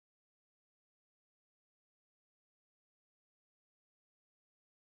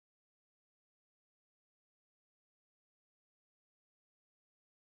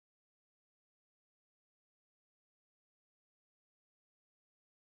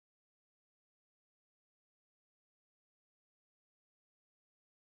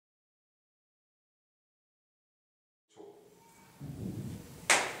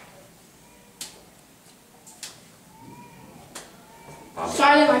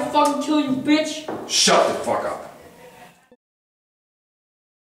Silent, I fucking kill you, bitch! Shut the fuck up.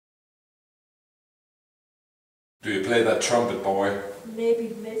 Do you play that trumpet, boy?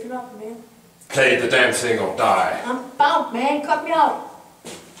 Maybe not, man. Play the damn thing or die. I'm bound, man. Cut me out.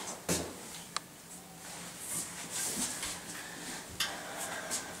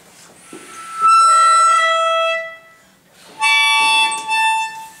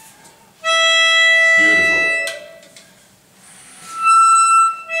 Beautiful.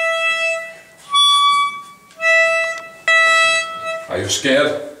 Are you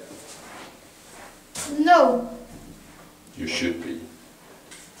scared? No. You should be.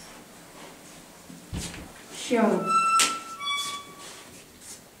 Shut up.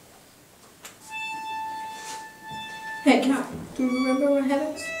 Hey, Kat, do you remember what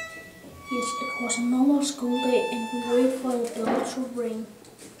happened? Yes, it was a normal school day and we waited for the bell to ring.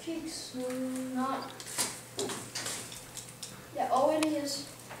 Ja, over Elias.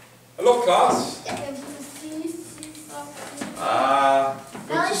 Hello, class. Jeg kan præcis sige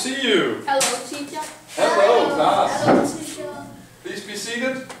Good to see you. Hello, teacher. Hello, class. Hello, teacher. Please be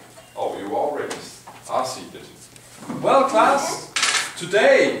seated. Oh, you already are seated. Well, class,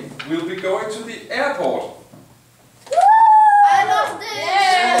 today we'll be going to the airport. I love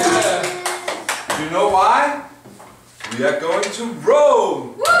this. You know why? We are going to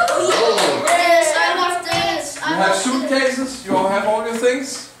Rome. Yes, I love this. You have suitcases? You all have all your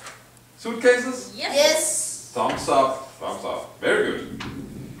things? Suitcases? Yes. Thumbs up. Thumbs up. Very good.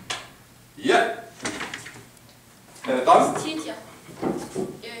 Yeah. Done? Teacher,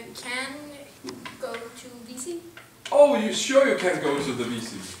 can go to VC? Oh, you sure you can go to the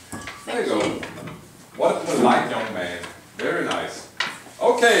VC? There you go. What a polite young man. Very nice.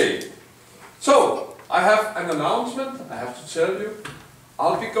 Okay. So, I have an announcement. I have to tell you.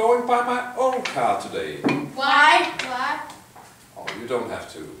 I'll be going by my own car today. Why? Why? Oh, you don't have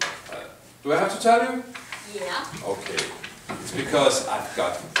to. Do I have to tell you? Yeah. Okay. It's because I've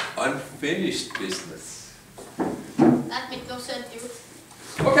got unfinished business. That makes no sense, dude.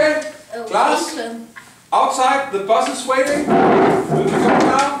 Okay, class. Outside, the bus is waiting. Will you come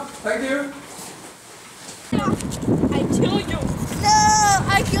now? Thank you. I kill you. No,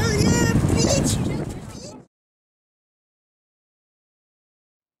 I kill you, bitch.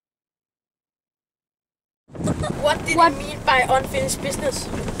 What did you mean by unfinished business?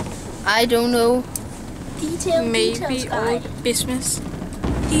 I don't know. Details guide. Business.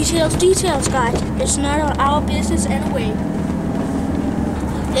 Details guide. It's not our business anyway.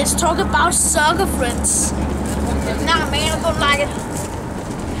 Let's talk about soccer, friends. Nah, man, I don't like it.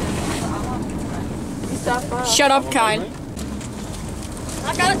 Shut up, Kyle.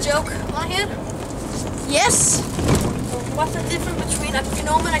 I got a joke. Wanna hear it? Yes. What's the difference between a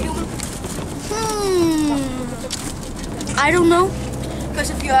gnome and a human? I don't know. Because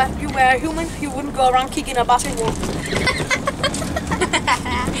if you were a human, you wouldn't go around kicking a basketball.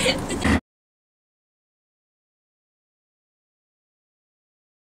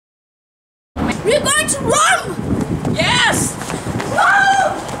 We're going to Rome! Yes!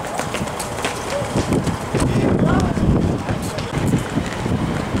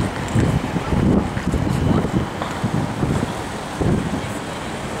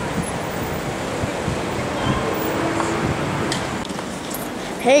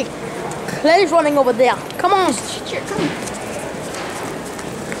 Hey, Clay's running over there. Come on. Come.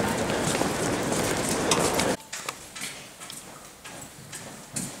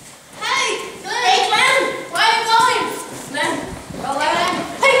 Hey, Glenn! Where are you going? Glenn.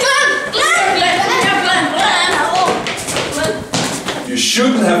 Hey, Glenn! Hello. You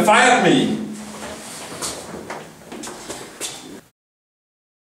shouldn't have fired me.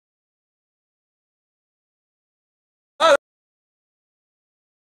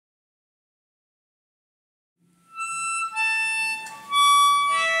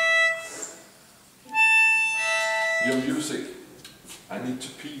 Your music. I need to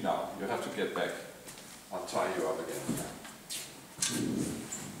pee now. You have to get back. I'll tie you up again.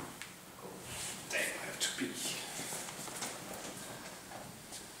 Damn, I have to pee.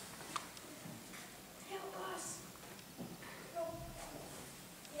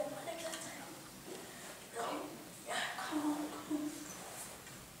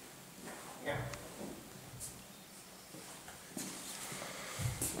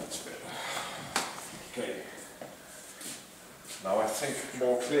 That's better. Okay. Now I think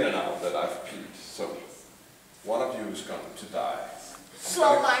more clear now that I've peed. So, one of you is going to die. So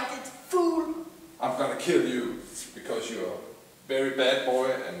like it, fool. I'm gonna kill you because you're a very bad boy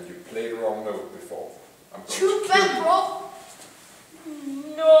and you played the wrong note before. I'm going Too to kill bad, you. bro.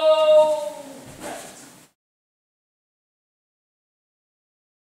 No!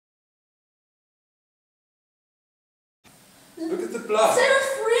 Look at the blood. Set us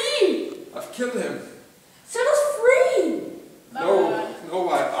free! I've killed him. Set us free! No,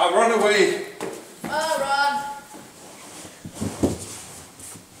 I run away. Oh, run!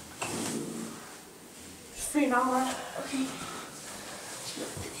 It's free now, run. Okay.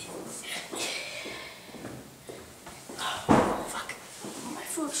 Oh, fuck. My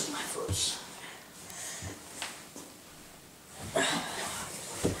foot.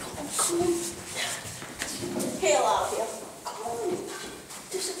 Come on. Hell out of here. Come on.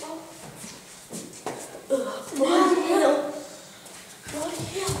 This is all. Bloody hell. Bloody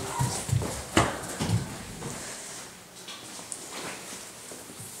hell.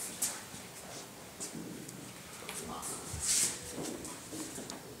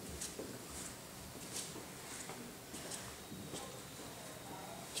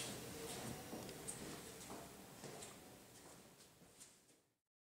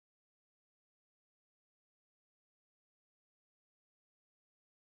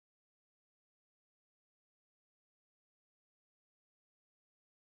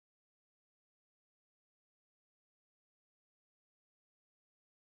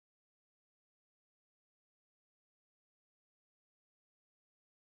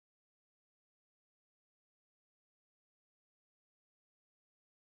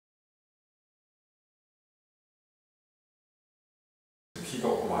 Kig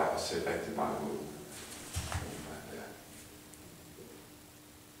over på mig og se rigtig bange ud.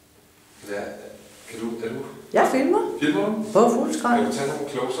 Ja. Er du? Jeg filmer. Filmer du? På fuld skræm. Kan du tage nogle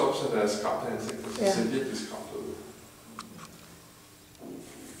close-ups af deres skræmte ansigter? Det ser virkelig skræmt ud.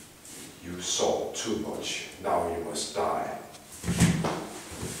 You saw too much. Now you must die.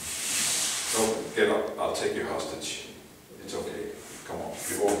 No, get up. I'll take you hostage. It's okay. Come on.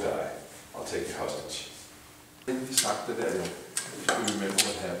 You won't die. I'll take you hostage. Vi snakkede det der, jo.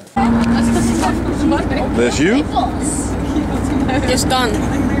 There's you? It's done.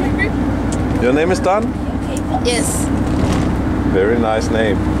 Your name is Don? Yes. Very nice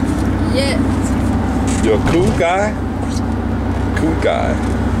name. Yeah. You're a cool guy? Cool guy.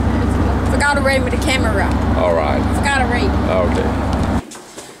 Forgot to rate with the camera. Alright. Forgot to rate. Okay.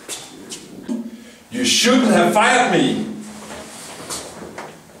 You shouldn't have fired me!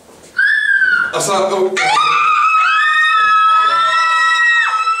 Og så...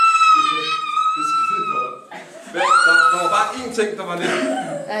 Der var bare én ting, der var lidt,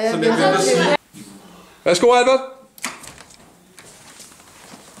 som jeg glemte at sige. Værsgo, Albert.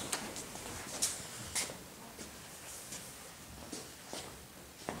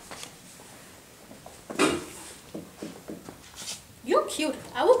 You're cute.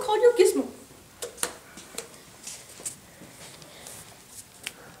 I will call you Gizmo.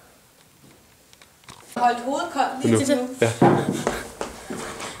 Holdt hovedet koldt lige til nu. Ja.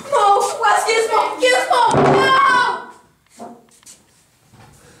 No! Where's Gizmo? Gizmo! No!